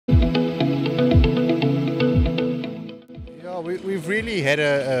We've really had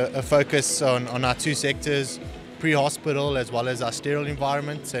a focus on our two sectors, pre-hospital as well as our sterile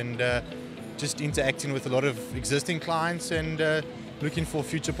environments, and just interacting with a lot of existing clients and looking for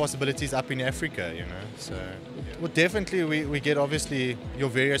future possibilities up in Africa, you know. So, well, definitely we get obviously your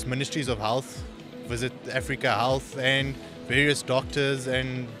various ministries of health, visit Africa Health, and various doctors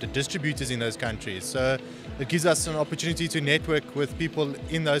and the distributors in those countries. So it gives us an opportunity to network with people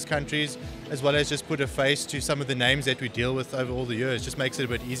in those countries, as well as just put a face to some of the names that we deal with over all the years. Just makes it a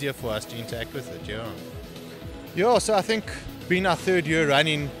bit easier for us to interact with it, Yeah, so I think being our third year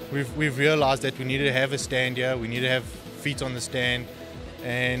running, we've realized that we need to have a stand here, we need to have feet on the stand,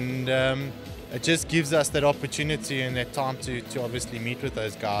 and it just gives us that opportunity and that time to obviously meet with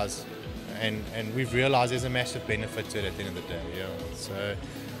those guys. And we've realized there's a massive benefit to it at the end of the day, So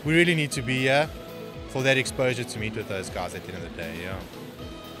we really need to be here for that exposure to meet with those guys at the end of the day,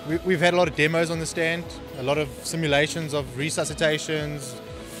 We've had a lot of demos on the stand, a lot of simulations of resuscitations,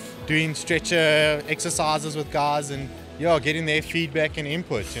 doing stretcher exercises with guys, and getting their feedback and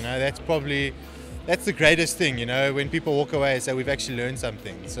input. That's the greatest thing, when people walk away and say we've actually learned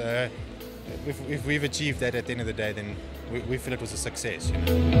something. So if we've achieved that at the end of the day, then we feel it was a success.